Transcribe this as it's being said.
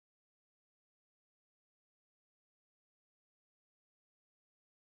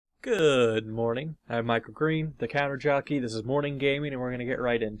Good morning. I'm Michael Green, the Counter Jockey. This is Morning Gaming, and we're going to get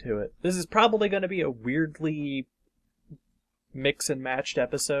right into it. This is probably going to be a weirdly mix and matched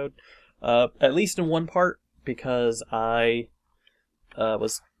episode, at least in one part, because I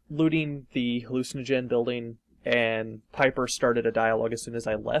was looting the hallucinogen building, and Piper started a dialogue as soon as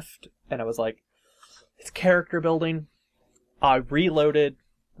I left, and I was like, it's character building. I reloaded,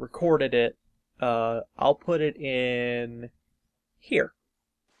 recorded it. I'll put it in here.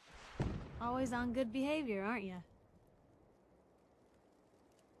 Always on good behavior, aren't you?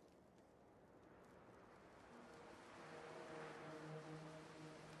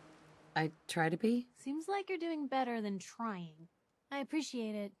 I try to be. Seems like you're doing better than trying. I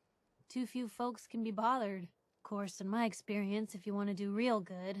appreciate it. Too few folks can be bothered. Of course, in my experience, if you want to do real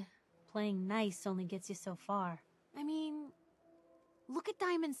good, playing nice only gets you so far. I mean, look at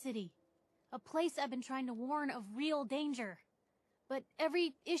Diamond City. A place I've been trying to warn of real danger. But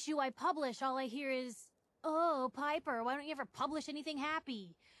every issue I publish, all I hear is, "Oh, Piper, why don't you ever publish anything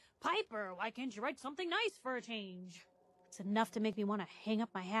happy? Piper, why can't you write something nice for a change?" It's enough to make me want to hang up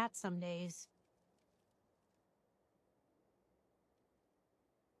my hat some days.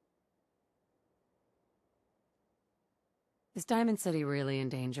 Is Diamond City really in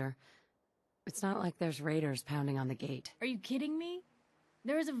danger? It's not like there's raiders pounding on the gate. Are you kidding me?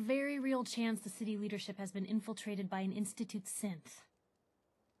 There is a very real chance the city leadership has been infiltrated by an Institute synth.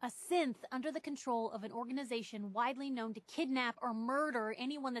 A synth under the control of an organization widely known to kidnap or murder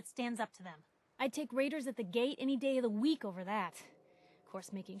anyone that stands up to them. I'd take raiders at the gate any day of the week over that. Of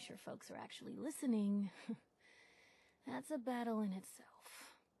course, making sure folks are actually listening. That's a battle in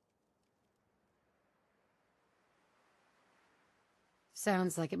itself.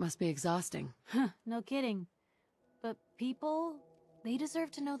 Sounds like it must be exhausting. No kidding. But people, they deserve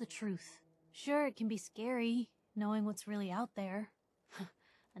to know the truth. Sure, it can be scary, knowing what's really out there.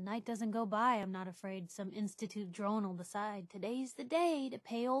 A night doesn't go by, I'm not afraid some Institute drone will decide today's the day to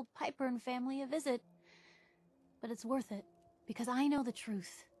pay old Piper and family a visit. But it's worth it, because I know the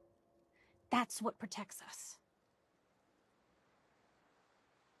truth. That's what protects us.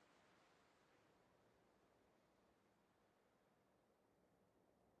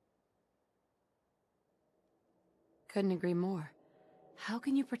 Couldn't agree more. How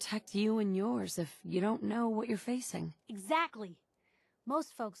can you protect you and yours if you don't know what you're facing? Exactly.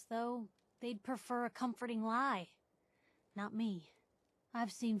 Most folks, though, they'd prefer a comforting lie. Not me.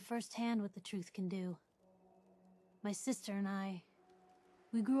 I've seen firsthand what the truth can do. My sister and I,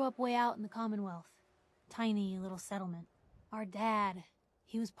 we grew up way out in the Commonwealth. Tiny little settlement. Our dad,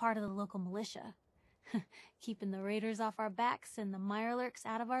 he was part of the local militia. Keeping the raiders off our backs and the mirelurks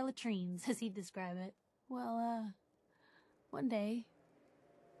out of our latrines, as he'd describe it. Well, one day,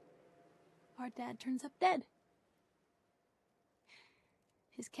 our dad turns up dead.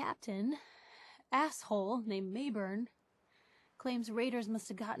 His captain, asshole named Mayburn, claims raiders must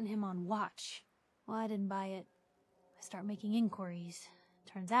have gotten him on watch. Well, I didn't buy it. I start making inquiries.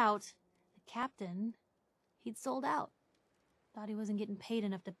 Turns out, the captain, he'd sold out. Thought he wasn't getting paid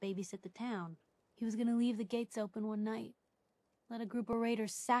enough to babysit the town. He was gonna leave the gates open one night. Let a group of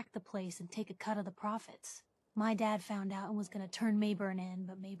raiders sack the place and take a cut of the profits. My dad found out and was gonna turn Mayburn in,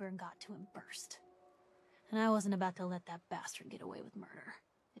 but Mayburn got to him first. And I wasn't about to let that bastard get away with murder.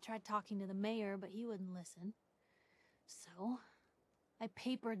 I tried talking to the mayor, but he wouldn't listen. So, I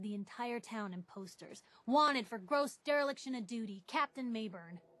papered the entire town in posters. Wanted for gross dereliction of duty, Captain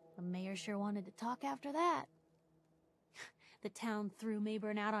Mayburn. The mayor sure wanted to talk after that. The town threw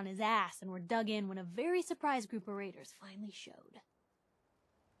Mayburn out on his ass and were dug in when a very surprised group of raiders finally showed.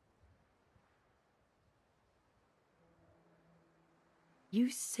 You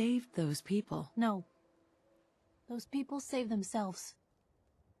saved those people. No. Those people saved themselves.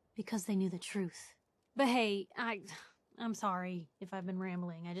 Because they knew the truth. But hey, I'm sorry if I've been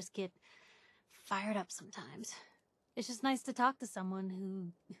rambling. I just get fired up sometimes. It's just nice to talk to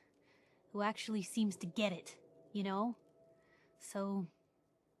someone who actually seems to get it, you know? So,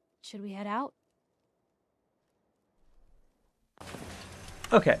 should we head out?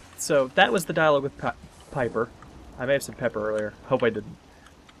 Okay, so that was the dialogue with Piper. I may have said Pepper earlier. Hope I didn't.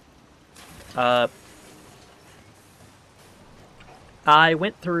 I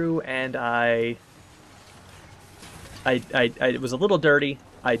went through and I it was a little dirty.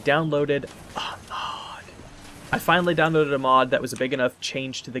 I downloaded a mod. I finally downloaded a mod that was a big enough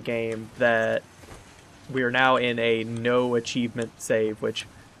change to the game that we are now in a no achievement save, which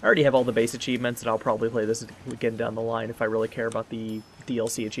I already have all the base achievements, and I'll probably play this again down the line if I really care about the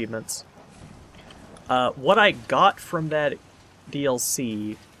DLC achievements. What I got from that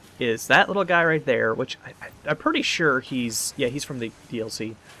DLC is that little guy right there, which I'm pretty sure he's from the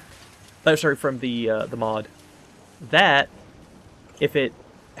DLC. Oh, sorry, from the mod. That, if it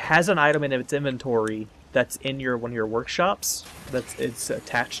has an item in its inventory that's in one of your workshops that it's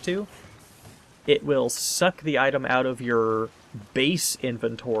attached to, it will suck the item out of your base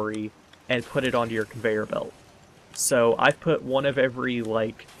inventory and put it onto your conveyor belt. So I've put one of every,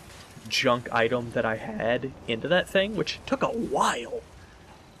 like, junk item that I had into that thing, which took a while.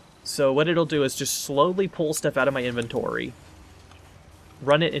 So what it'll do is just slowly pull stuff out of my inventory,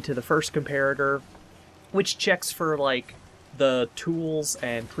 run it into the first comparator, which checks for, like, the tools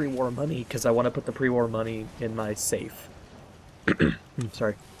and pre-war money, because I want to put the pre-war money in my safe.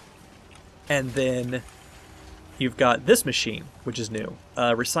 Sorry. And then you've got this machine, which is new,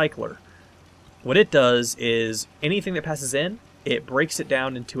 Recycler. What it does is anything that passes in, it breaks it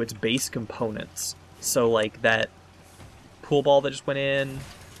down into its base components. So like that pool ball that just went in,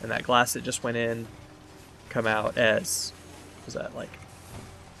 and that glass that just went in, come out as, what was that, like,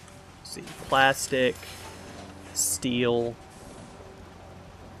 let's see, plastic, steel.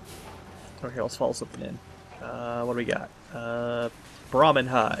 Okay, let's follow something in. What do we got? Brahmin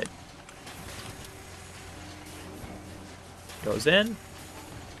hide. Goes in.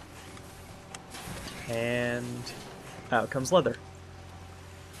 And out comes leather.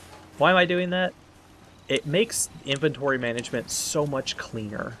 Why am I doing that? It makes inventory management so much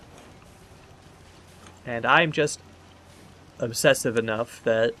cleaner. And I'm just obsessive enough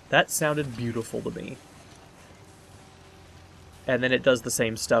that that sounded beautiful to me. And then it does the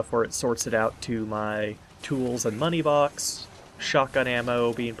same stuff where it sorts it out to my tools and money box, shotgun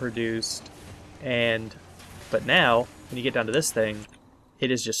ammo being produced, but now, when you get down to this thing,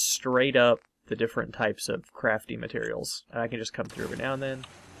 it is just straight up the different types of crafting materials. And I can just come through every now and then,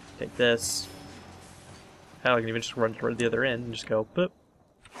 take this. Hell, I can even just run toward the other end and just go boop,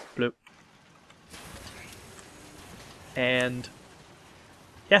 bloop. And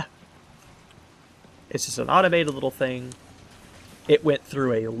yeah, it's just an automated little thing. It went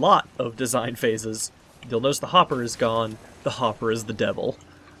through a lot of design phases. You'll notice the hopper is gone. The hopper is the devil.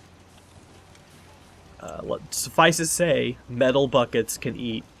 Suffice to say, metal buckets can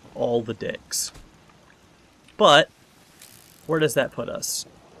eat all the dicks. But, where does that put us?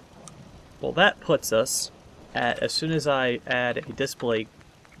 Well, that puts us at, as soon as I add a display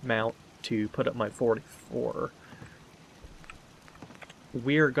mount to put up my 44,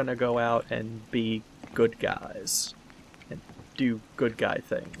 we're gonna go out and be good guys. And do good guy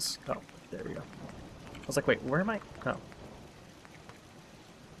things. Oh, there we go. I was like, wait, where am I? Oh.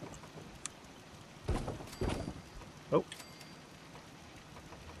 Oh.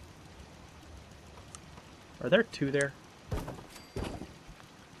 Are there two there?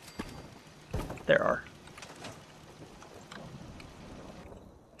 There are.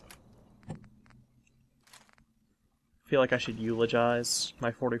 Feel like I should eulogize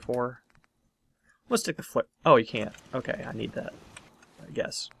my 44. Let's stick the flip. Oh, you can't. Okay, I need that, I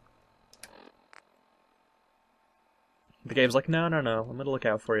guess. The game's like, no, I'm gonna look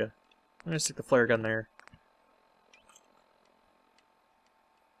out for you. I'm gonna stick the flare gun there.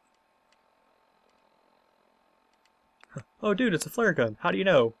 Oh, dude, it's a flare gun. How do you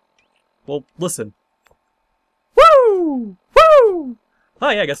know? Well, listen. Woo! Woo! Oh,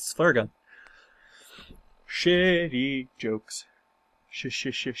 yeah, I guess it's a flare gun. Shitty jokes.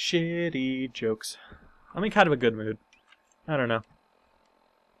 Shitty jokes. I'm in kind of a good mood. I don't know.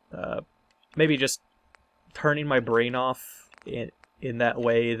 Maybe just turning my brain off in that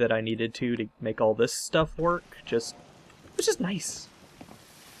way that I needed to make all this stuff work. It's just nice.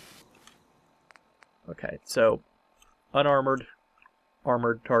 Okay, so unarmored,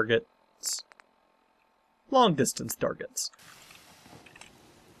 armored targets, long distance targets.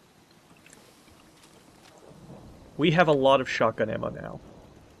 We have a lot of shotgun ammo now,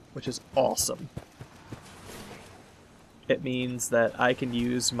 which is awesome. It means that I can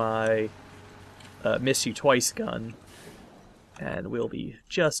use my Miss You Twice gun, and we'll be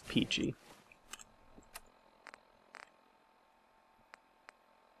just peachy.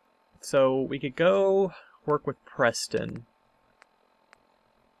 So we could go work with Preston.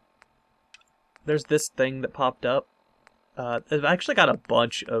 There's this thing that popped up. I've actually got a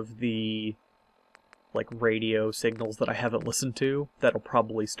bunch of the like radio signals that I haven't listened to that'll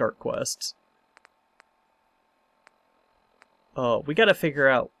probably start quests. We gotta figure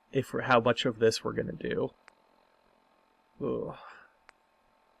out how much of this we're gonna do. Ugh.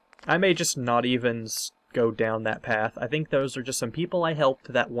 I may just not even go down that path. I think those are just some people I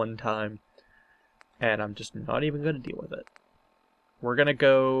helped that one time, and I'm just not even gonna deal with it. We're gonna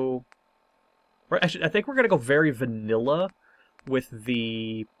go... I think we're gonna go very vanilla with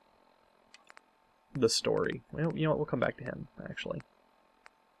the story. Well, you know what? We'll come back to him, actually.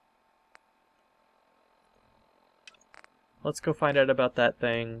 Let's go find out about that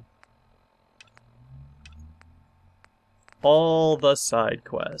thing. All the side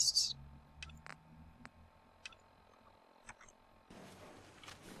quests.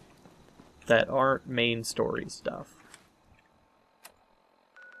 That aren't main story stuff.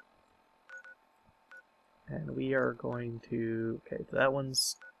 And we are going to... Okay, that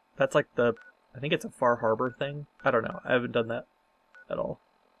one's... That's like the... I think it's a Far Harbor thing. I don't know. I haven't done that at all.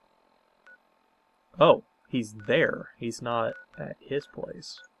 Oh, he's there. He's not at his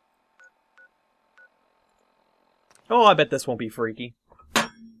place. Oh, I bet this won't be freaky.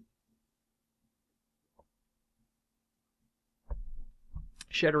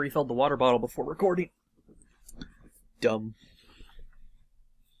 Should have refilled the water bottle before recording. Dumb.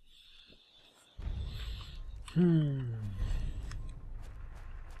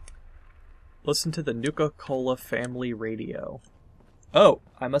 Listen to the Nuka-Cola family radio. Oh,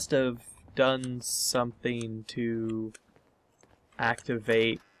 I must have done something to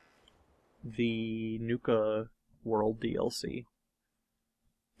activate the Nuka World DLC.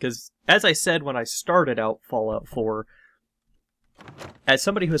 Because, as I said when I started out Fallout 4, as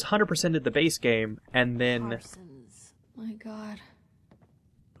somebody who has 100%ed the base game, and then... Parsons. My god.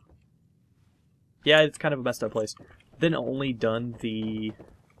 Yeah, it's kind of a messed up place. Then only done the...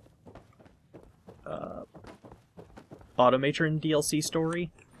 Automatron DLC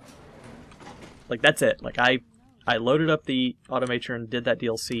story. Like, that's it. Like, I loaded up the Automatron, did that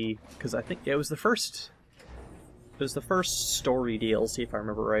DLC, because I think it was the first... It was the first story DLC, if I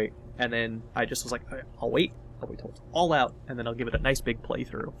remember right. And then I just was like, I'll wait till it's all out, and then I'll give it a nice big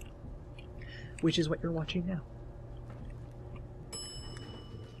playthrough. Which is what you're watching now.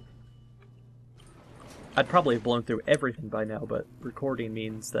 I'd probably have blown through everything by now, but recording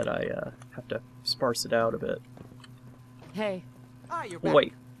means that I have to sparse it out a bit. Hey. Ah, you're back.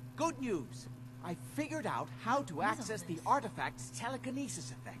 Wait. Good news. I figured out how to access the artifact's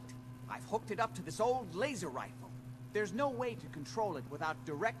telekinesis effect. I've hooked it up to this old laser rifle. There's no way to control it without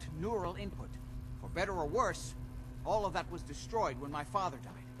direct neural input. For better or worse, all of that was destroyed when my father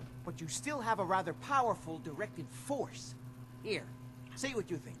died. But you still have a rather powerful directed force. Here, say what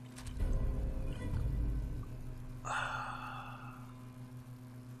you think.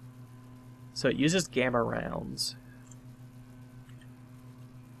 So it uses gamma rounds.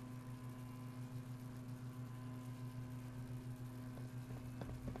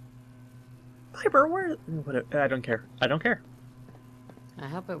 Piper, where? I don't care. I don't care. I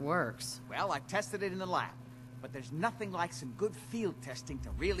hope it works. Well, I tested it in the lab, but there's nothing like some good field testing to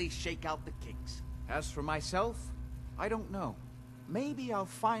really shake out the kinks. As for myself, I don't know. Maybe I'll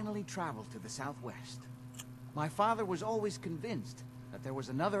finally travel to the Southwest. My father was always convinced that there was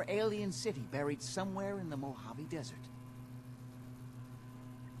another alien city buried somewhere in the Mojave Desert.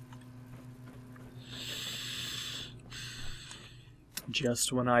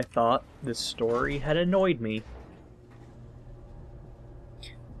 Just when I thought this story had annoyed me.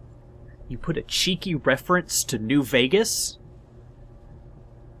 You put a cheeky reference to New Vegas?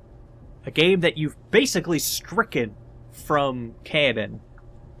 A game that you've basically stricken from canon,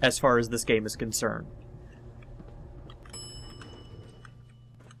 as far as this game is concerned.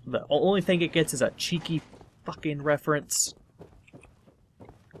 The only thing it gets is a cheeky fucking reference.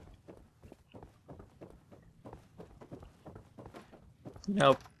 You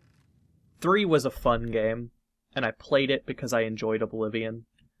know, 3 was a fun game, and I played it because I enjoyed Oblivion.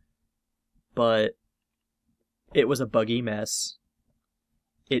 But it was a buggy mess.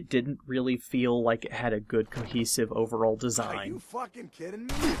 It didn't really feel like it had a good, cohesive overall design. Are you fucking kidding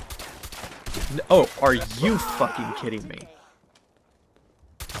me? Oh, are you fucking kidding me?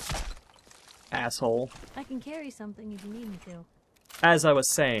 Asshole. I can carry something if you need me to. As I was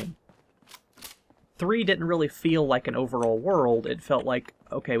saying, 3 didn't really feel like an overall world. It felt like,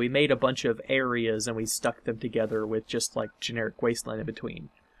 okay, we made a bunch of areas and we stuck them together with just like generic wasteland in between.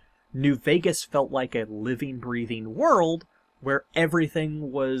 New Vegas felt like a living, breathing world where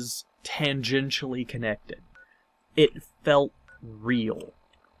everything was tangentially connected. It felt real.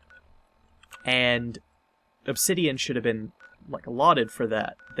 And Obsidian should have been like lauded for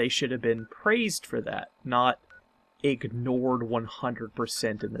that. They should have been praised for that, not ignored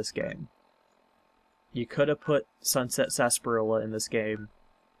 100% in this game. You could have put Sunset Sarsaparilla in this game.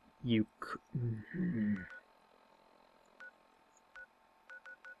 You could...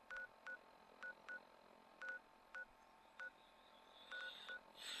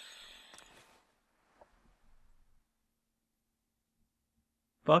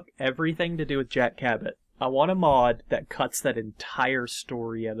 Fuck everything to do with Jack Cabot. I want a mod that cuts that entire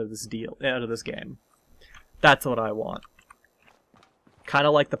story out of this game. That's what I want. Kind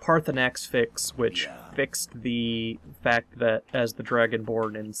of like the Parthenax fix, which fixed the fact that as the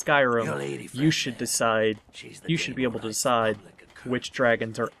Dragonborn in Skyrim, you should be able to decide which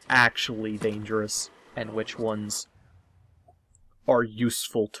dragons are actually dangerous and which ones are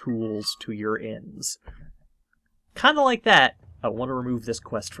useful tools to your ends. Kind of like that. I want to remove this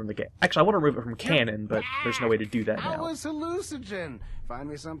quest from the game. Actually, I want to remove it from canon, but there's no way to do that now. How was hallucinogen? Find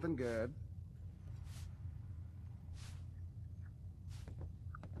me something good.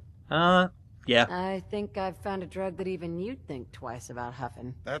 Yeah. I think I've found a drug that even you'd think twice about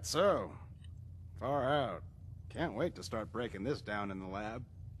huffing. That's so. Far out. Can't wait to start breaking this down in the lab.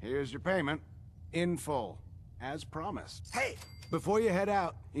 Here's your payment. In full. As promised. Hey! Before you head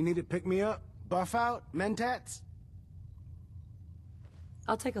out, you need to pick me up? Buff out? Mentats?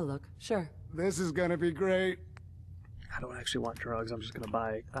 I'll take a look, sure. This is gonna be great. I don't actually want drugs. I'm just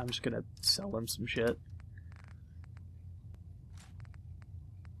gonna sell them some shit.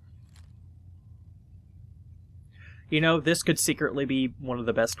 You know, this could secretly be one of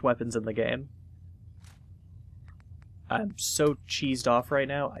the best weapons in the game. I'm so cheesed off right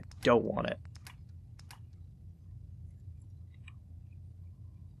now, I don't want it.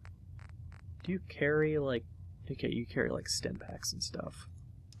 Do you carry, like... Okay, you carry, like, stim packs and stuff.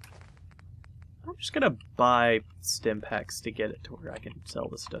 I'm just gonna buy stim packs to get it to where I can sell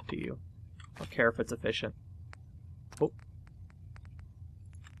this stuff to you. I don't care if it's efficient. Oh.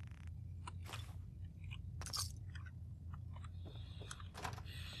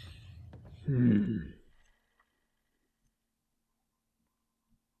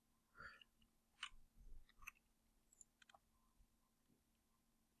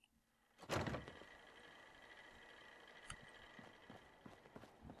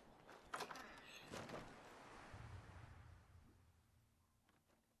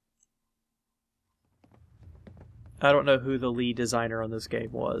 I don't know who the lead designer on this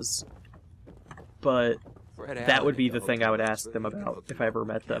game was, but that would be the thing I would ask them about if I ever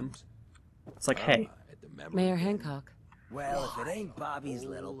met them. It's like, hey. Mayor Hancock. Well, if it ain't Bobby's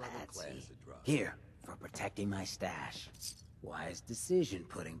little patsy. Here, for protecting my stash. Wise decision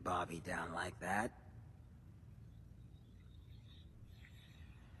putting Bobby down like that.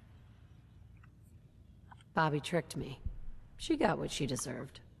 Bobby tricked me. She got what she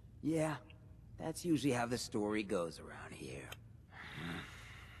deserved. Yeah, that's usually how the story goes around here.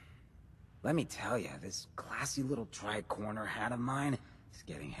 Let me tell you, this classy little tri-corner hat of mine is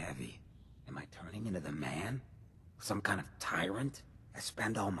getting heavy. Am I turning into the man? Some kind of tyrant? I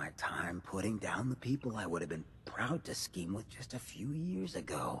spend all my time putting down the people I would have been proud to scheme with just a few years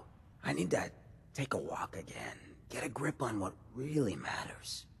ago. I need to take a walk again, get a grip on what really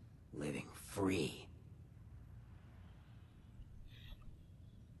matters. Living free.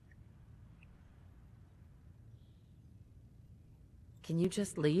 Can you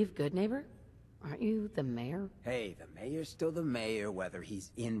just leave, good neighbor? Aren't you the mayor? Hey, the mayor's still the mayor whether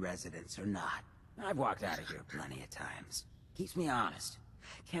he's in residence or not. I've walked out of here plenty of times. Keeps me honest.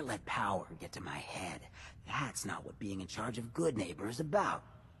 Can't let power get to my head. That's not what being in charge of Good Neighbor is about.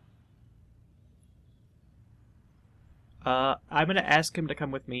 I'm gonna ask him to come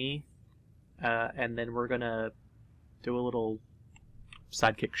with me, and then we're gonna do a little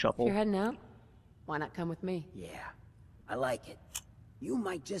sidekick shuffle. You're heading out? Why not come with me? Yeah, I like it. You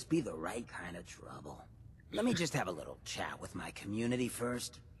might just be the right kind of trouble. Let me just have a little chat with my community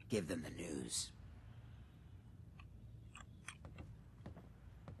first. Give them the news.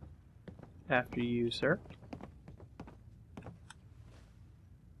 After you, sir.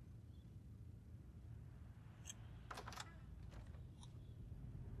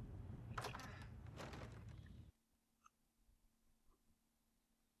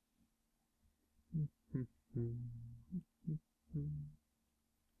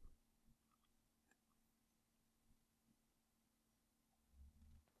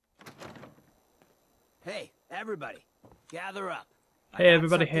 Hey, everybody, gather up. Hey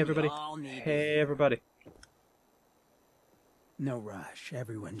everybody, hey everybody, hey everybody. No rush,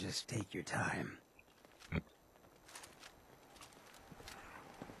 everyone just take your time.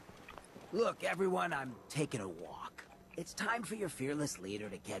 Look, everyone, I'm taking a walk. It's time for your fearless leader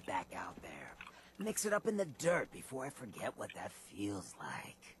to get back out there. Mix it up in the dirt before I forget what that feels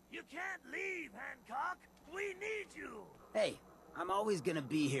like. You can't leave, Hancock. We need you. Hey, I'm always gonna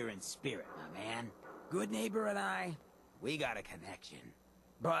be here in spirit, my man. Good Neighbor and I, we got a connection.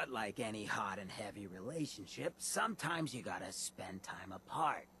 But like any hot and heavy relationship, sometimes you gotta spend time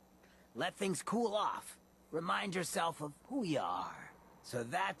apart. Let things cool off. Remind yourself of who you are. So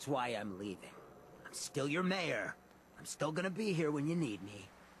that's why I'm leaving. I'm still your mayor. I'm still gonna be here when you need me.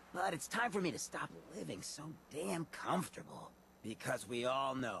 But it's time for me to stop living so damn comfortable. Because we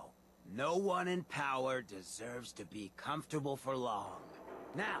all know, no one in power deserves to be comfortable for long.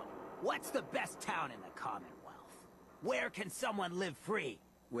 Now, what's the best town in the Commonwealth? Where can someone live free,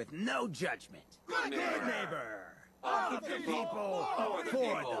 with no judgment? Good neighbor! Of the people,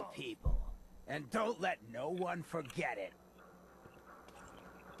 for the people. And don't let no one forget it.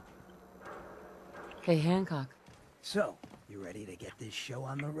 Hey, Hancock. So, you ready to get this show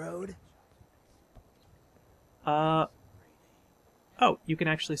on the road? Oh, you can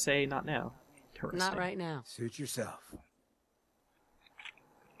actually say not now. Interesting. Not right now. Suit yourself.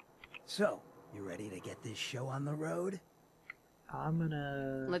 So, you ready to get this show on the road? I'm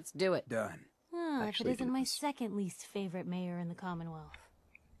gonna... Let's do it. Done. Oh, if it Actually isn't do my this. second least favorite mayor in the Commonwealth.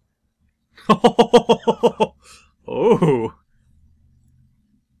 Oh.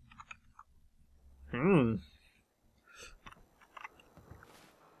 Hmm.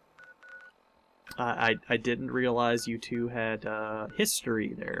 I didn't realize you two had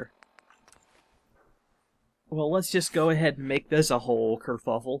history there. Well, let's just go ahead and make this a whole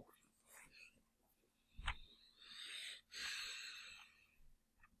kerfuffle.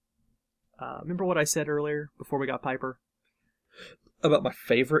 Remember what I said earlier, before we got Piper? About my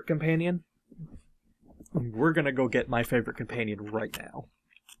favorite companion? We're gonna go get my favorite companion right now.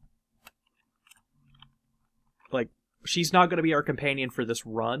 Like, she's not gonna be our companion for this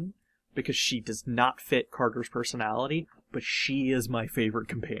run, because she does not fit Carter's personality, but she is my favorite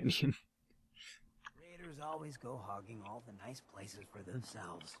companion. Raiders always go hogging all the nice places for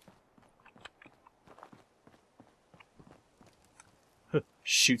themselves.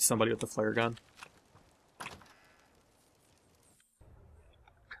 Shoot somebody with a flare gun.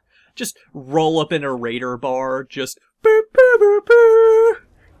 Just roll up in a raider bar, just boop, boop, boop, boop.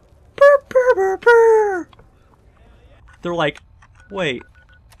 Boop, boop, boop, boop. They're like, wait.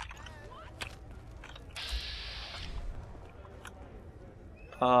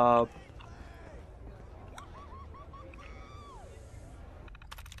 Well,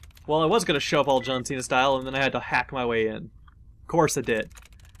 I was gonna show up all John Cena style, and then I had to hack my way in. Of course I did.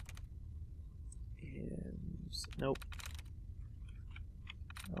 And... nope.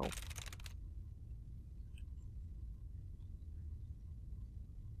 Nope.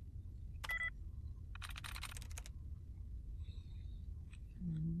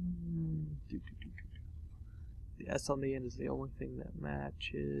 The S on the end is the only thing that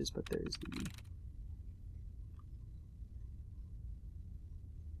matches, but there's the...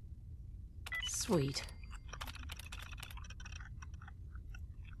 Sweet.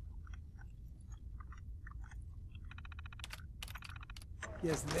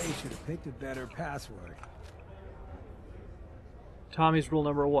 Guess they should have picked a better password. Tommy's rule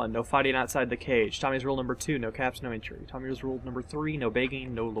number 1, no fighting outside the cage. Tommy's rule number 2, no caps, no entry. Tommy's rule number 3, no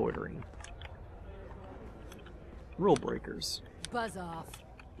begging, no loitering. Rule breakers. Buzz off.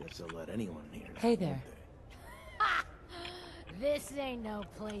 Guess they'll let anyone in here. Hey there. This ain't no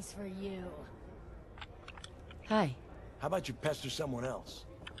place for you. Hi. How about you pester someone else?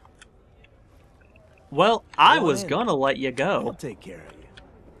 Well, I Go was in. gonna let you I'll go. take care of you.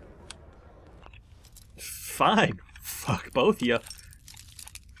 Fine. Fuck both of you.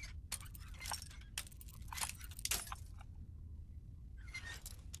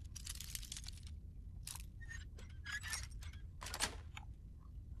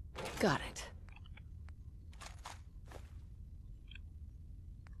 Got it.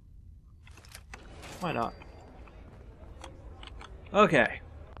 Why not? Okay.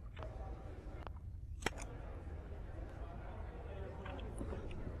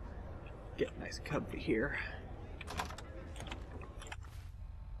 Get nice and comfy here.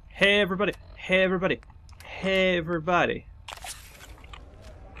 Hey everybody! Hey everybody! Hey everybody!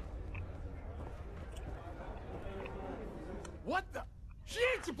 What the? She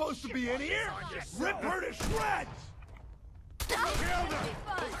ain't supposed to be in here! Rip her to shreds! Kill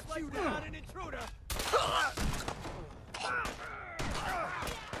her! You down an intruder!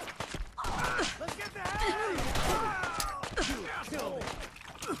 Let's get the hell out! Kill me!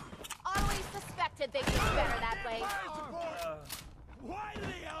 Always suspected they'd be better that way. Why do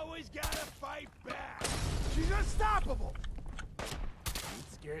they always gotta fight back? She's unstoppable!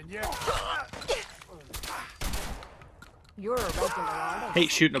 Ain't scared yet. You're a regular artist. Hate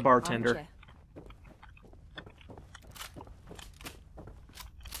shooting a bartender. aren't ya?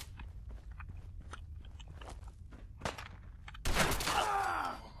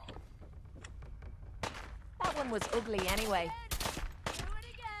 That one was ugly anyway.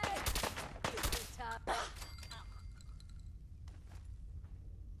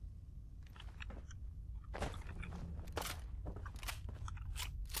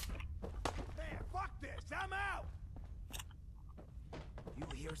 Man, fuck this! I'm out!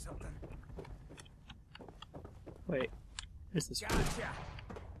 hear something? Wait, this is Gotcha.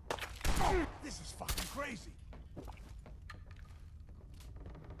 Oh, this is fucking crazy.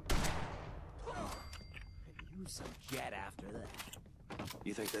 Use some jet after that.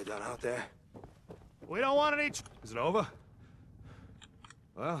 You think they're done out there? We don't want any. Is it over?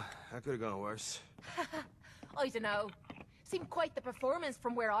 Well, that could have gone worse. I don't know. Seemed quite the performance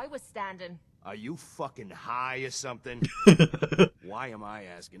from where I was standing. Are you fucking high or something? Why am I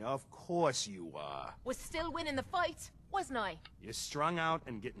asking? Of course you are. Was still winning the fight, wasn't I? You're strung out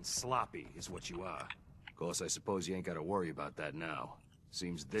and getting sloppy is what you are. Of course, I suppose you ain't got to worry about that now.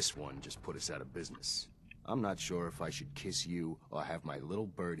 Seems this one just put us out of business. I'm not sure if I should kiss you or have my little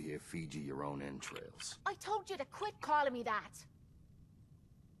bird here feed you your own entrails. I told you to quit calling me that.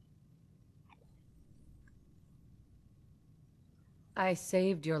 I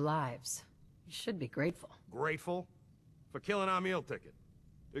saved your lives. You should be grateful. Grateful? For killing our meal ticket.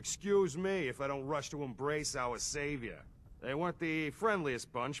 Excuse me if I don't rush to embrace our savior. They weren't the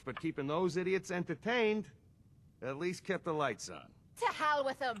friendliest bunch, but keeping those idiots entertained at least kept the lights on. To hell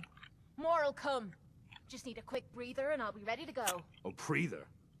with them. More'll come. Just need a quick breather and I'll be ready to go. Oh, breather?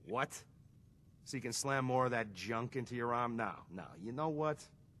 What? So you can slam more of that junk into your arm now? No, you know what?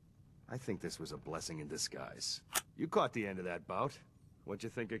 I think this was a blessing in disguise. You caught the end of that bout. What'd you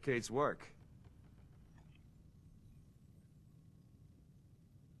think of Kate's work?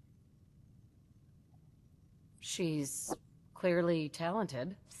 She's clearly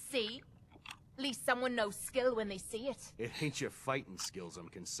talented. See? At least someone knows skill when they see it. It ain't your fighting skills I'm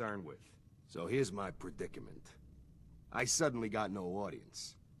concerned with. So here's my predicament. I suddenly got no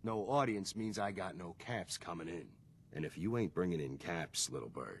audience. No audience means I got no caps coming in. And if you ain't bringing in caps, little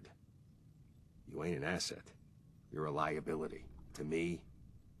bird, you ain't an asset. You're a liability. To me,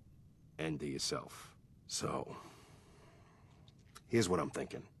 and to yourself. So, here's what I'm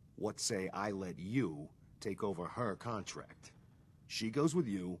thinking. What say I let you take over her contract? She goes with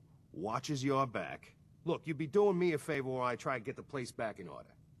you, watches your back. Look, you'd be doing me a favor while I try to get the place back in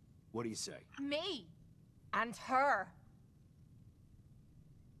order. What do you say? Me. And her.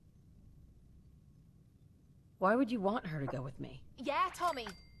 Why would you want her to go with me? Yeah, Tommy.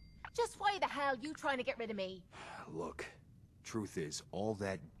 Just why the hell you trying to get rid of me? Look, truth is, all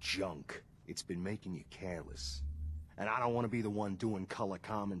that junk, it's been making you careless. And I don't want to be the one doing color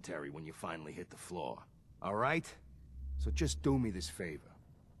commentary when you finally hit the floor. All right? So just do me this favor.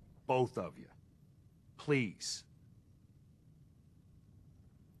 Both of you. Please.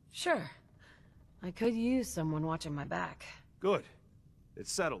 Sure. I could use someone watching my back. Good.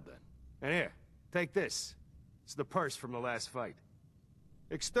 It's settled then. And here, take this. It's the purse from the last fight.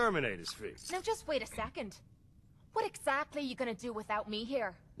 Exterminator's fee. Now just wait a second. What exactly are you gonna do without me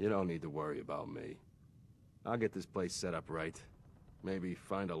here? You don't need to worry about me. I'll get this place set up right. Maybe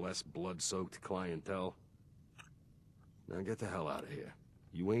find a less blood-soaked clientele. Now get the hell out of here.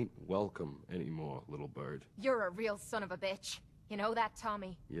 You ain't welcome anymore, little bird. You're a real son of a bitch. You know that,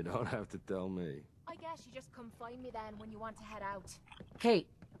 Tommy? You don't have to tell me. I guess you just come find me then when you want to head out. Kate.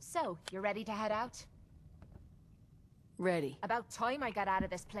 So, you ready to head out? Ready. About time I got out of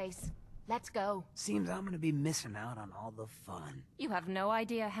this place. Let's go. Seems I'm gonna be missing out on all the fun. You have no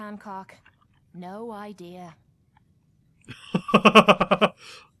idea, Hancock. No idea. I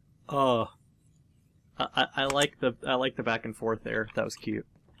like the back and forth there. That was cute.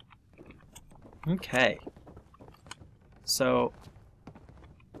 Okay. So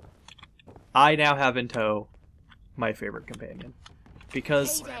I now have in tow my favorite companion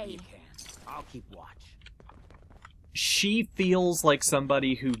because Hey, I'll keep watch. she feels like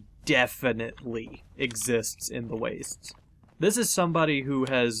somebody who definitely exists in the Wastes. This is somebody who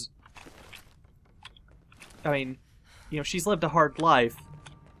has, I mean, you know, she's lived a hard life,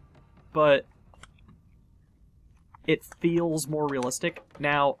 but it feels more realistic.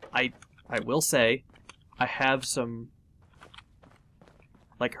 Now, I will say, I have some,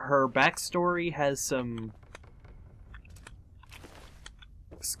 like, her backstory has some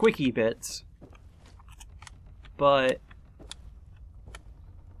squicky bits, but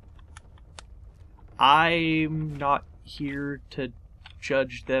I'm not here to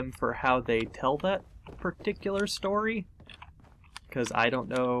judge them for how they tell that particular story, because I don't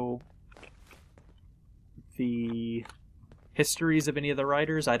know the histories of any of the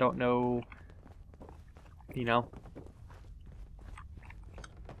writers. I don't know, you know.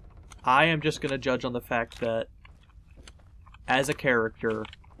 I am just going to judge on the fact that, as a character,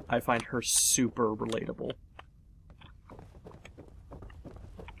 I find her super relatable.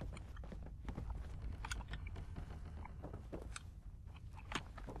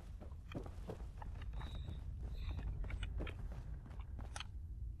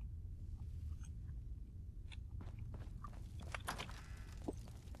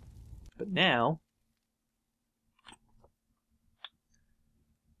 But now,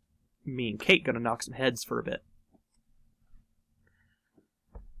 me and Kate gonna knock some heads for a bit.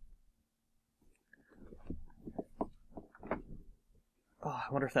 Oh, I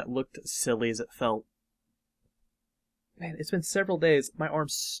wonder if that looked as silly as it felt. Man, it's been several days. My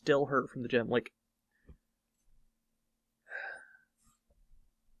arms still hurt from the gym. Like,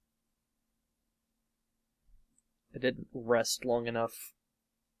 I didn't rest long enough.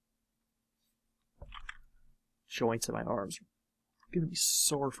 Joints in my arms are gonna be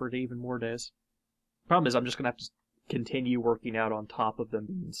sore for even more days. Problem is, I'm just gonna have to continue working out on top of them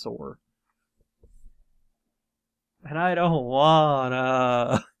being sore. And I don't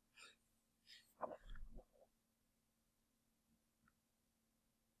wanna.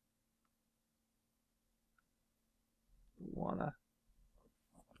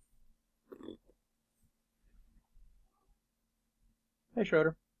 Hey,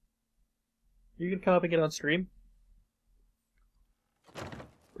 Schroeder. You gonna come up and get on stream?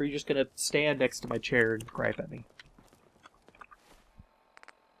 Or are you just gonna stand next to my chair and gripe at me?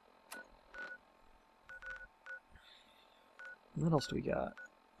 What else do we got?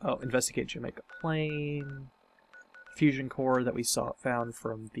 Oh, investigate Jamaica Plain. Fusion core that we found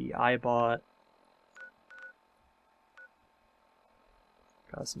from the iBot.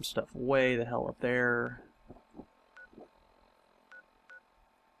 Got some stuff way the hell up there.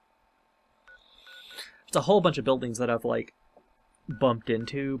 It's a whole bunch of buildings that I've, like, bumped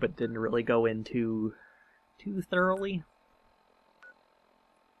into, but didn't really go into too thoroughly.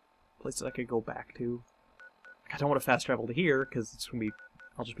 Places I could go back to. I don't want to fast travel to here, because it's gonna be...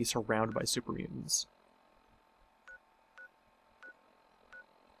 I'll just be surrounded by super mutants.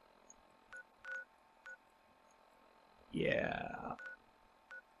 Yeah.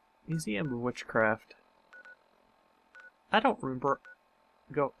 Museum of Witchcraft. I don't remember...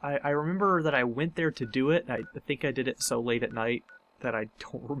 I remember that I went there to do it. I think I did it so late at night that I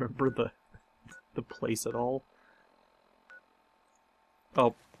don't remember the place at all.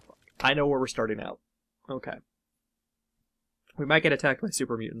 Oh, I know where we're starting out. Okay. We might get attacked by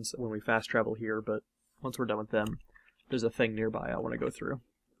super mutants when we fast travel here, but once we're done with them, there's a thing nearby I want to go through.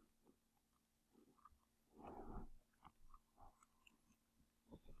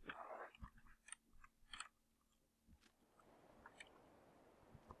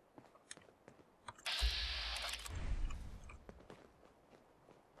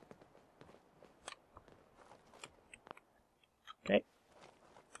 Okay,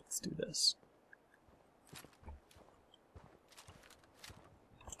 let's do this.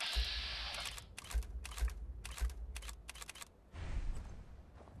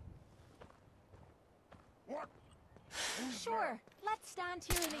 Sure, let's stand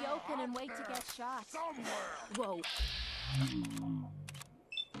here in the open and wait to get shot. Whoa.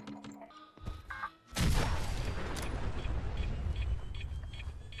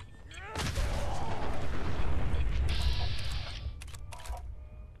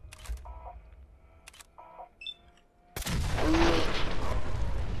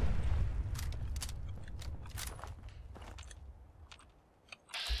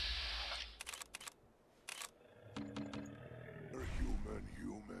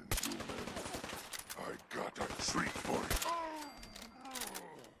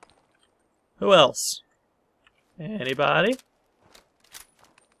 Who else? Anybody?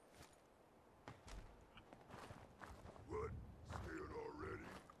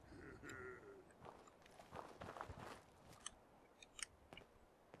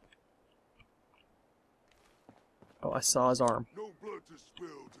 Oh, I saw his arm. No blood to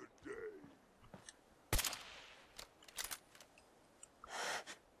spill today.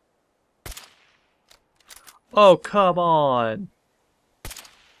 Oh, come on.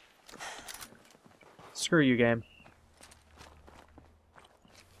 Screw you, game.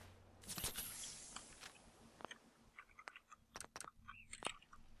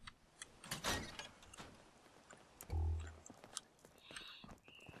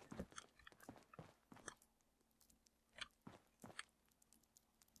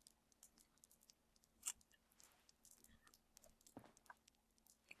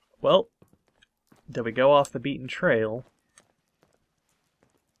 Well, did we go off the beaten trail?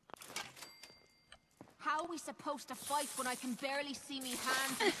 How are we supposed to fight when I can barely see me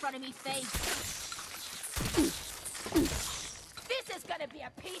hands in front of me face? This is gonna be a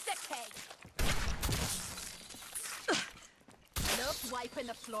piece of cake! Enough wiping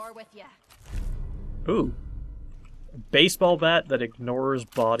the floor with you. Ooh. A baseball bat that ignores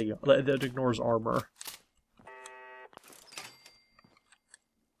that ignores armor.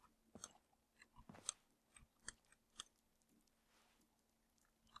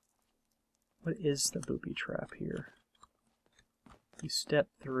 What is the booby trap here? You step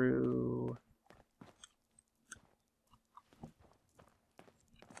through...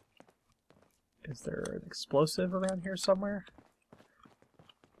 Is there an explosive around here somewhere?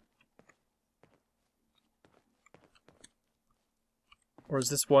 Or is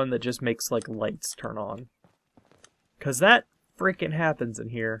this one that just makes, like, lights turn on? Because that freaking happens in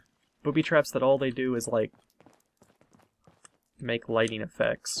here. Booby traps that all they do is, like, make lighting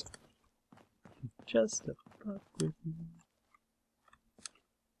effects. Just a fuck with you.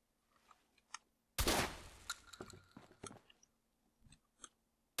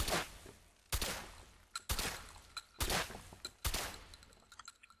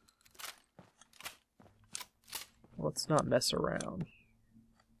 Let's not mess around.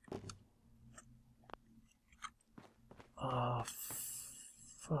 Oh,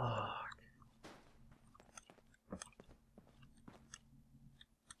 fuck.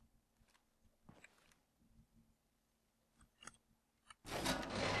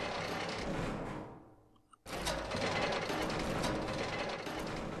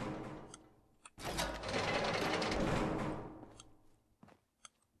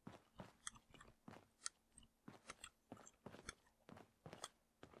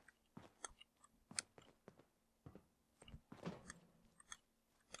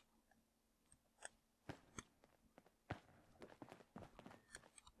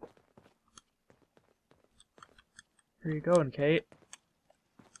 Where you going, Kate?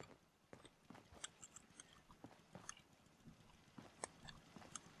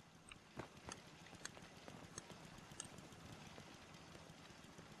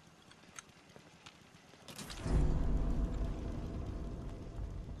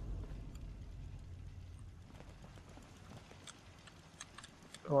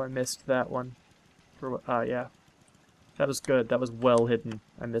 Oh, I missed that one. Yeah. That was good. That was well hidden.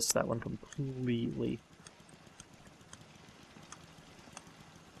 I missed that one completely.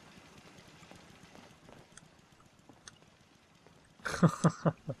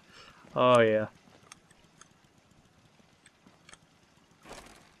 Oh, yeah.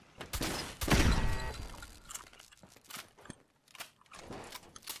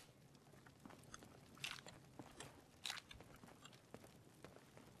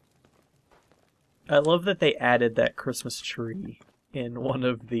 I love that they added that Christmas tree in one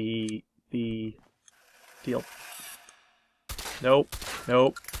of the deal. Nope,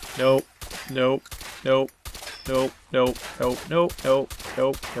 nope, nope, nope, nope, nope, nope, nope, nope, nope,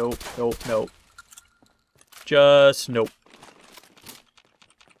 nope, nope, nope, nope. Just nope.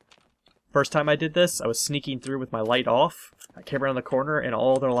 First time I did this, I was sneaking through with my light off. I came around the corner and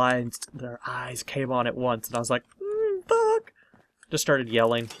all their eyes came on at once, and I was like, fuck! Just started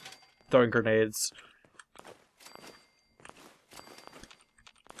yelling, throwing grenades.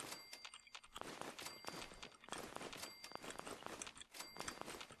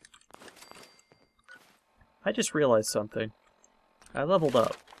 I just realized something. I leveled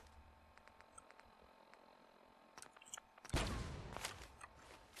up.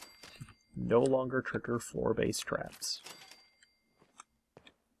 No longer trigger floor-based traps.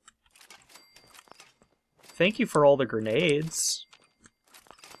 Thank you for all the grenades.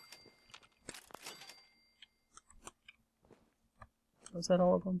 Was that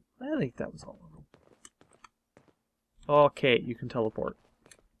all of them? I think that was all of them. Okay, you can teleport.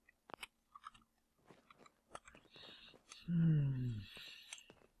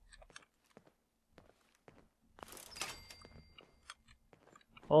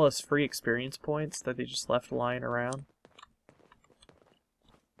 All those free experience points that they just left lying around.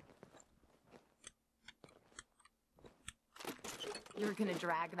 You're gonna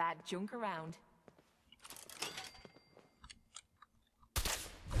drag that junk around.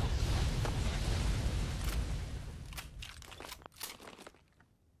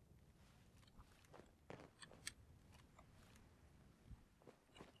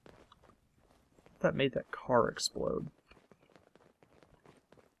 That made that car explode.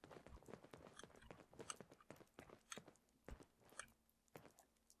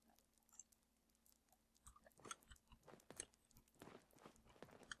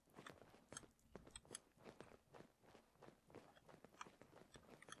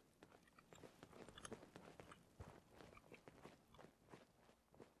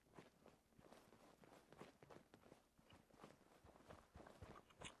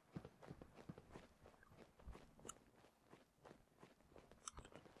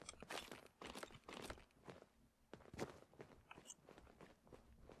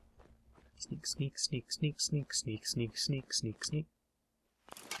 Sneak, sneak, sneak, sneak, sneak, sneak, sneak, sneak, sneak, sneak.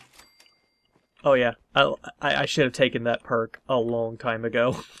 Oh yeah, I should have taken that perk a long time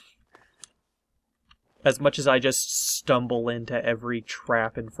ago. as much as I just stumble into every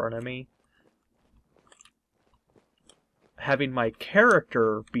trap in front of me, having my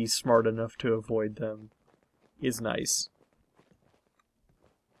character be smart enough to avoid them is nice.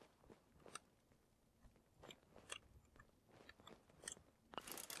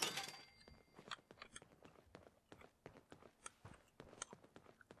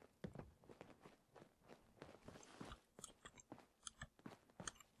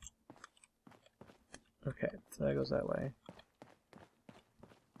 Okay, so that goes that way.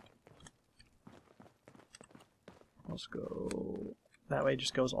 Let's go... That way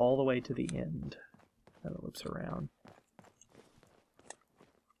just goes all the way to the end. And it loops around.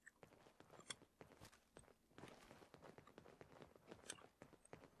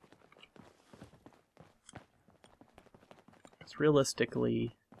 Because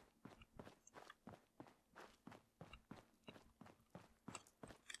realistically...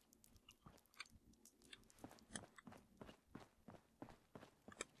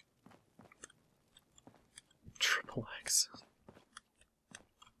 Triple X.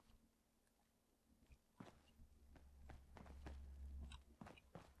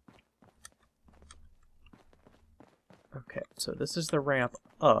 Okay, so this is the ramp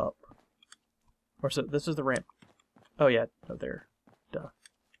up. Or so this is the ramp. Oh yeah, no, there. Duh.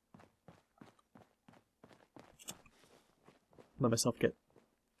 Let myself get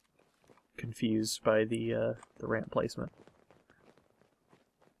confused by the ramp placement.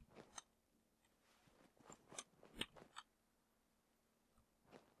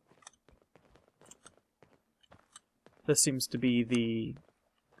 This seems to be the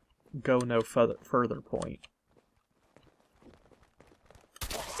go no further point.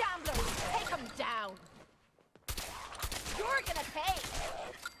 Shamblers, take them down. You're gonna pay.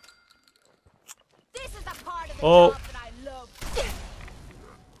 This is the part of the job that I love.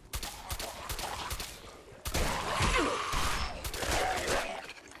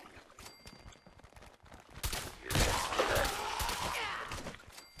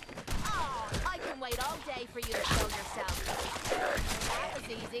 Oh, I can wait all day for you to show yourself. That was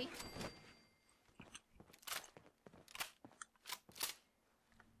easy.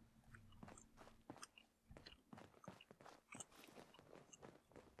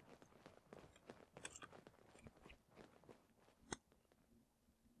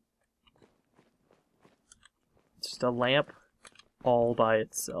 Just a lamp all by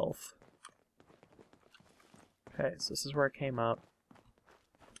itself. Okay, so this is where it came up.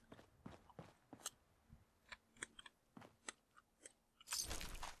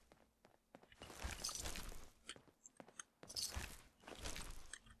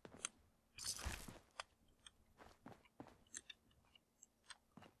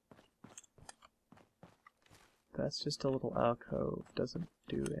 That's just a little alcove, doesn't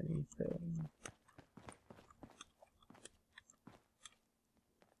do anything.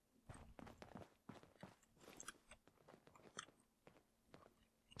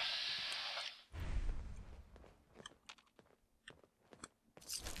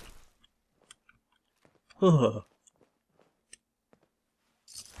 Ugh.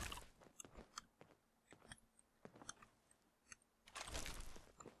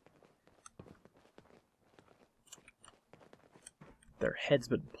 Their head's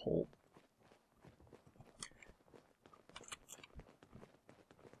been pulled.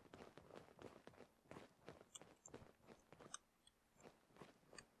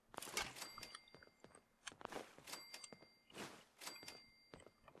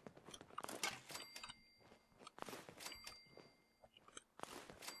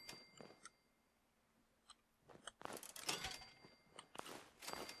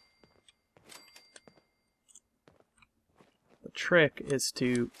 Trick is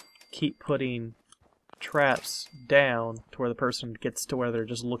to keep putting traps down to where the person gets to where they're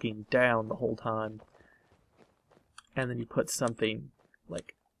just looking down the whole time, and then you put something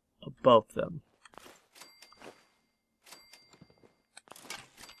like above them.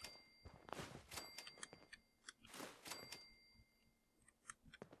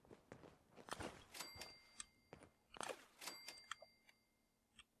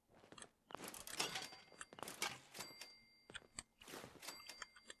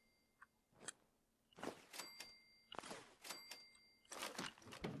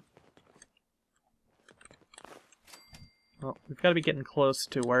 Well, we've got to be getting close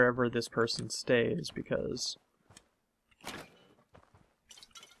to wherever this person stays, because...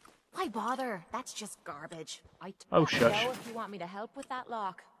 Why bother? That's just garbage. Oh, shush. Know if you want me to help with that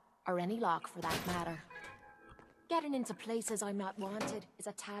lock, or any lock for that matter. Getting into places I'm not wanted is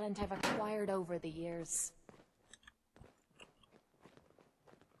a talent I've acquired over the years.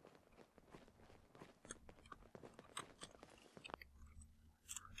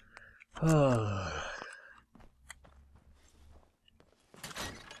 Yeah,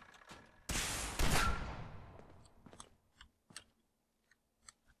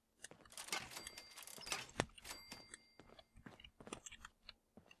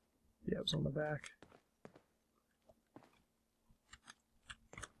 it was on the back.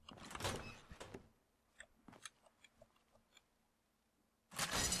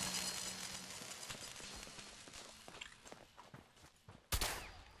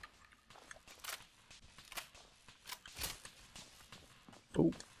 Oh.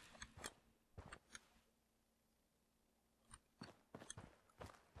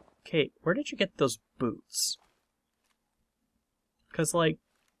 Kate, where did you get those boots? Because, like,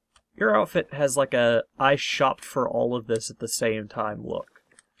 your outfit has, like, a I shopped for all of this at the same time look.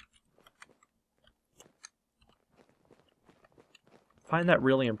 I find that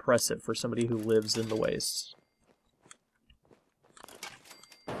really impressive for somebody who lives in the wastes.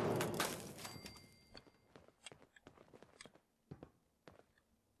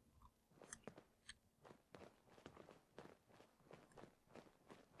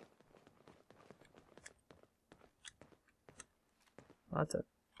 That's a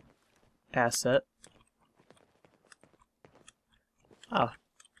asset. Ah.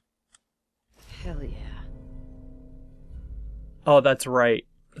 Hell yeah. Oh, that's right.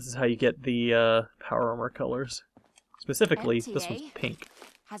 This is how you get the power armor colors. Specifically, this one's MTA? pink.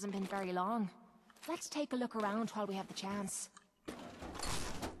 Hasn't been very long. Let's take a look around while we have the chance.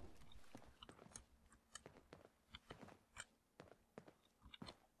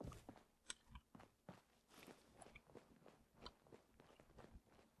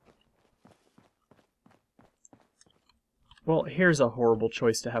 Well, here's a horrible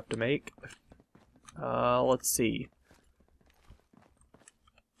choice to have to make. Let's see.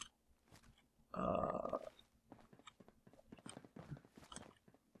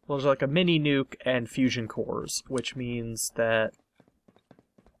 Well, there's like a mini nuke and fusion cores, which means that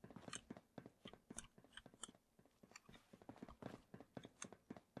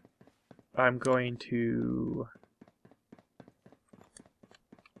I'm going to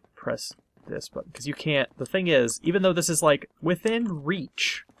press this button, because you can't, the thing is, even though this is like within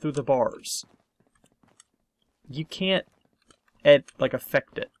reach through the bars, you can't like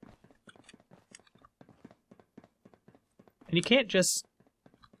affect it. And you can't just,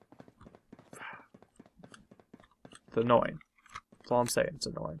 it's annoying. That's all I'm saying, it's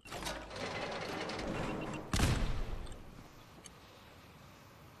annoying.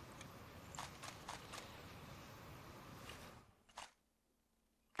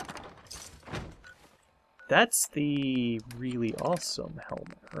 That's the really awesome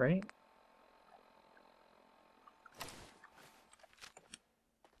helmet, right?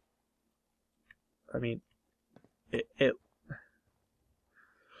 I mean, it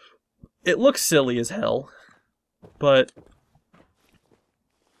looks silly as hell, but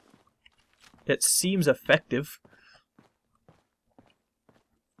it seems effective.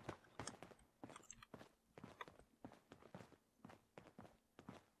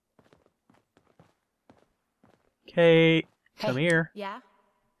 Kate, come here. Yeah?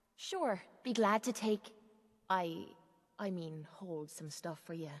 Sure, be glad to take... I mean, hold some stuff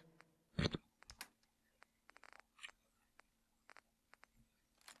for you.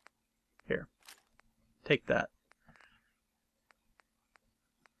 Here. Take that.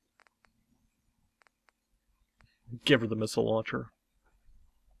 Give her the missile launcher.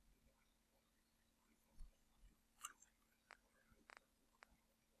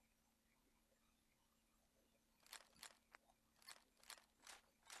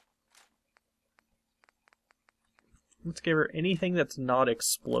 Let's give her anything that's not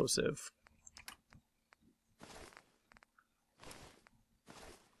explosive.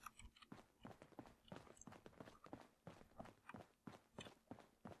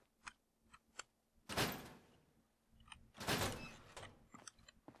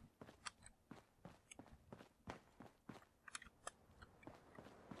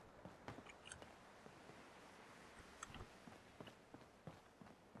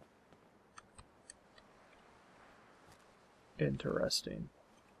 Interesting.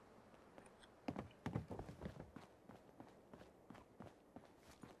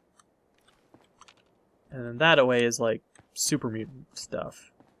 And then that away is like super mutant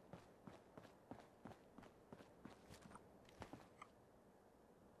stuff.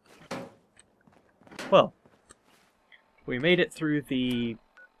 Well, we made it through the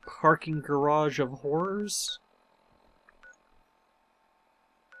parking garage of horrors.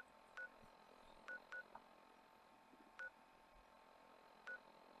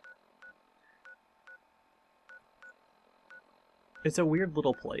 It's a weird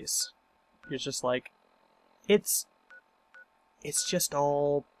little place. It's just like, it's just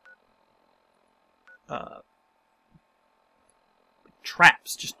all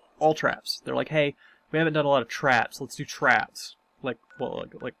traps, just all traps. They're like, hey, we haven't done a lot of traps, let's do traps. Like, well,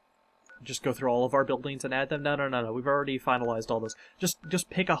 like just go through all of our buildings and add them? No, we've already finalized all this. Just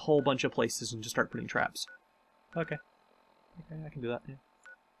pick a whole bunch of places and just start putting traps. Okay, I can do that, yeah.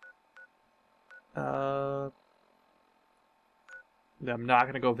 I'm not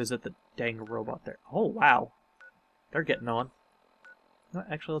gonna go visit the dang robot there. Oh, wow. They're getting on. No,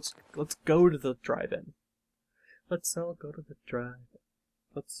 actually, let's go to the drive-in. Let's all go to the drive-in.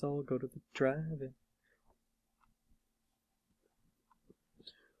 Let's all go to the drive-in.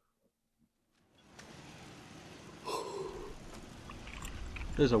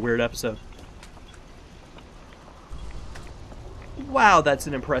 This is a weird episode. Wow, that's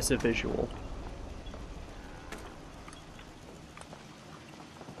an impressive visual.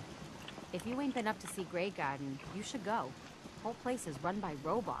 If you ain't been up to see Grey Garden, you should go. The whole place is run by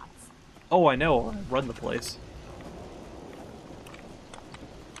robots. Oh, I know. I run the place.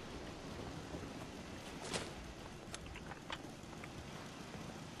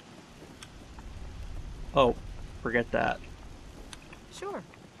 Oh, forget that. Sure.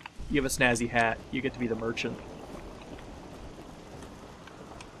 You have a snazzy hat. You get to be the merchant.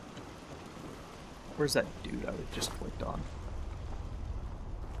 Where's that dude I just clicked on?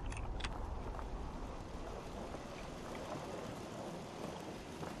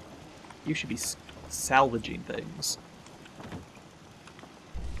 You should be salvaging things.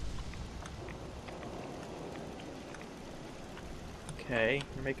 Okay,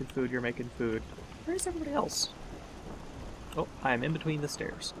 you're making food, you're making food. Where's everybody else? Oh, I am in between the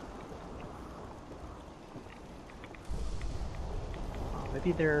stairs. Oh,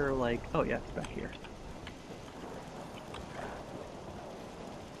 maybe they're like... Oh yeah, back here.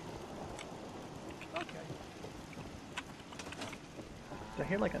 Okay. Did I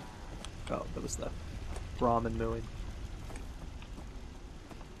hear like a... Oh, that was the ramen mooing.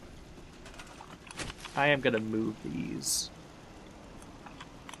 I am gonna move these.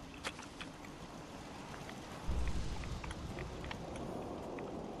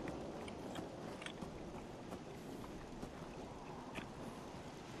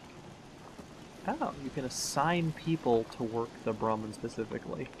 Oh, you can assign people to work the Brahmin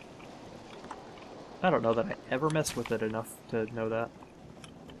specifically. I don't know that I ever messed with it enough to know that.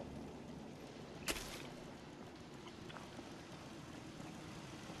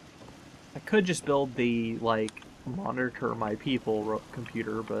 I could just build the, like, monitor my people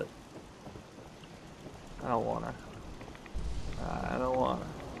computer, but I don't wanna. I don't wanna.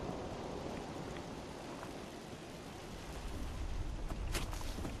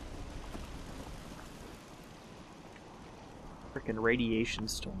 Frickin' radiation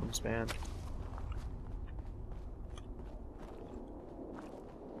storms, man.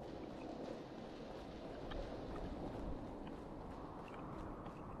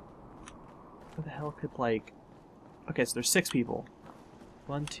 Who the hell could, like... Okay, so there's 6 people.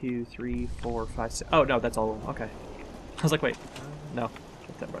 1, 2, 3, 4, 5, 6... Oh, no, that's all of them. Okay. I was like, wait. No.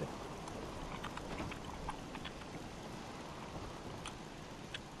 That's everybody.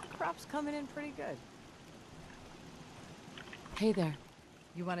 Crop's coming in pretty good. Hey there.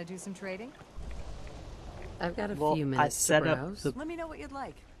 You want to do some trading? I've got a Well, few I minutes set to up browse. the... Let me know what you'd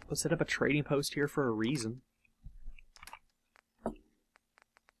like. I set up a trading post here for a reason. What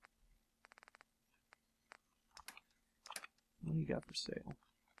do you got for sale?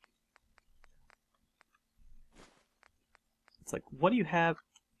 It's like, what do you have?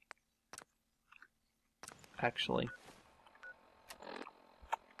 Actually.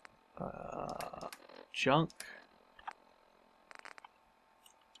 Junk.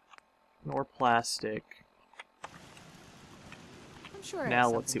 Nor plastic. I'm sure I Now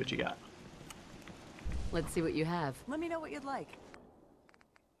have let's see something. what you got. Let's see what you have. Let me know what you'd like.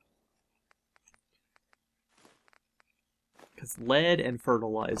 Because lead and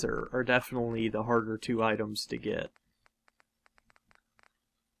fertilizer are definitely the harder 2 items to get.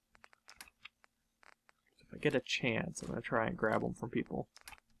 If I get a chance, I'm going to try and grab them from people.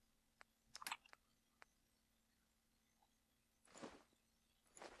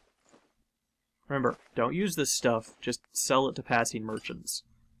 Remember, don't use this stuff, just sell it to passing merchants.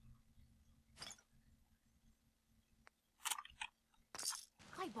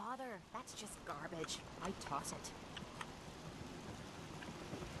 Why bother? That's just garbage. I toss it.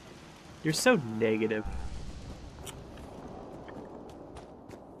 You're so negative.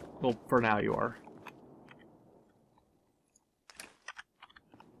 Well, for now you are.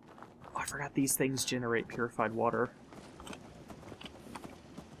 Oh, I forgot these things generate purified water.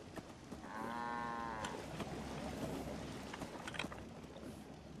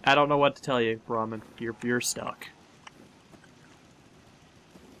 I don't know what to tell you, Ramen. You're stuck.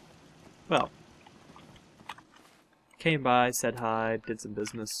 Well. Came by, said hi, did some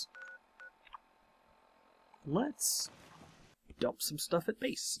business. Let's dump some stuff at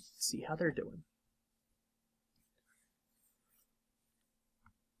base. See how they're doing.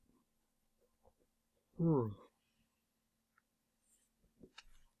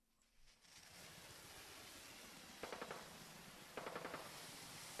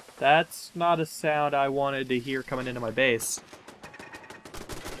 That's not a sound I wanted to hear coming into my base.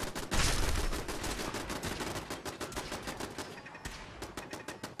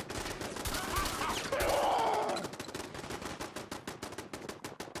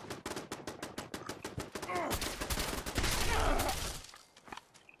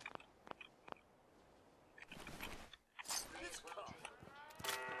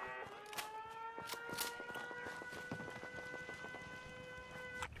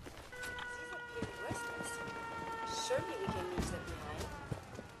 Surely we can leave them behind.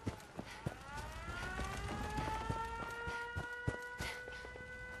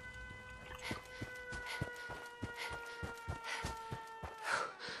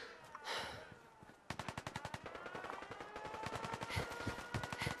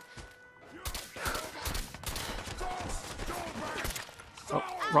 Oh,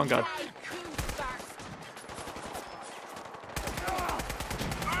 wrong guy.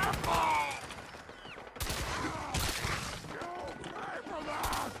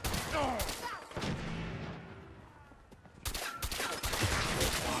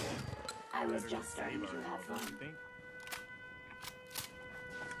 I was just starting to have fun.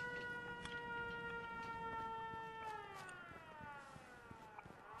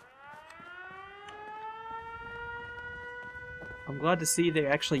 I'm glad to see they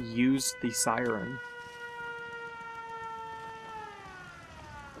actually used the siren.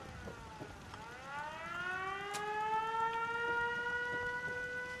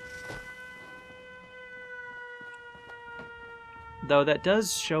 Though that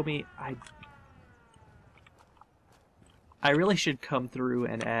does show me I really should come through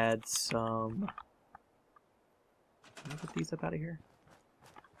and add some... Can I get these up out of here?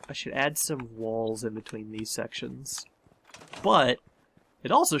 I should add some walls in between these sections. But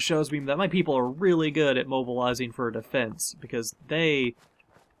it also shows me that my people are really good at mobilizing for defense, because they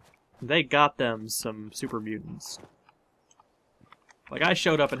got them some super mutants. Like, I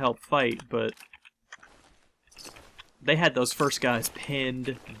showed up and helped fight, but they had those first guys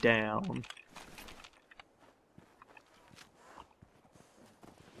pinned down.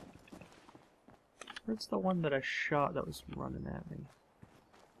 Where's the one that I shot that was running at me?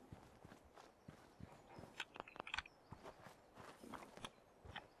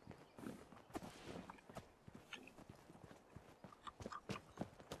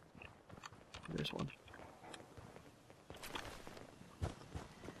 There's one.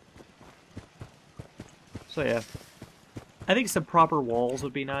 So yeah, I think some proper walls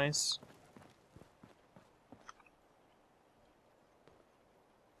would be nice.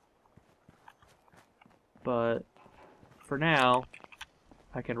 But for now,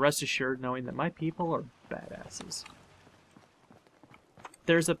 I can rest assured knowing that my people are badasses.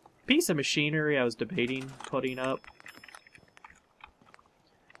 There's a piece of machinery I was debating putting up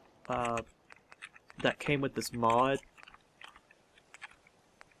that came with this mod.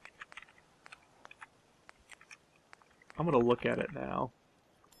 I'm gonna look at it now.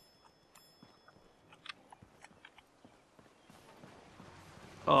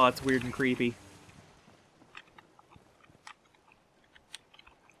 Oh, it's weird and creepy.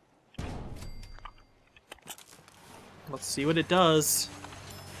 Let's see what it does.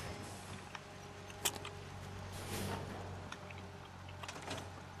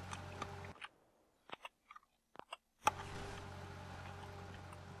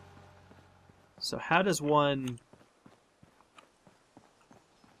 So how does one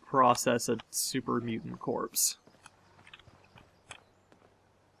process a super mutant corpse?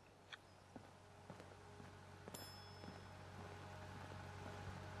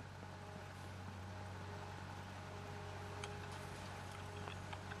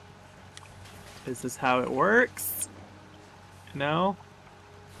 Is this how it works? No?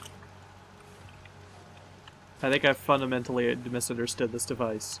 I think I've fundamentally misunderstood this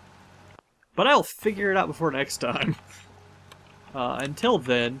device. But I'll figure it out before next time. Until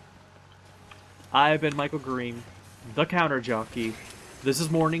then, I've been Michael Green, the Counter Jockey. This is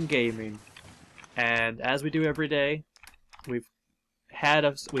Morning Gaming. And as we do every day, we've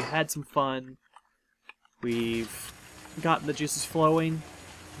had some fun. We've gotten the juices flowing.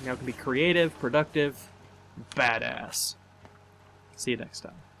 Now can be creative, productive, badass. See you next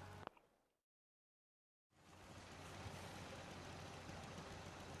time.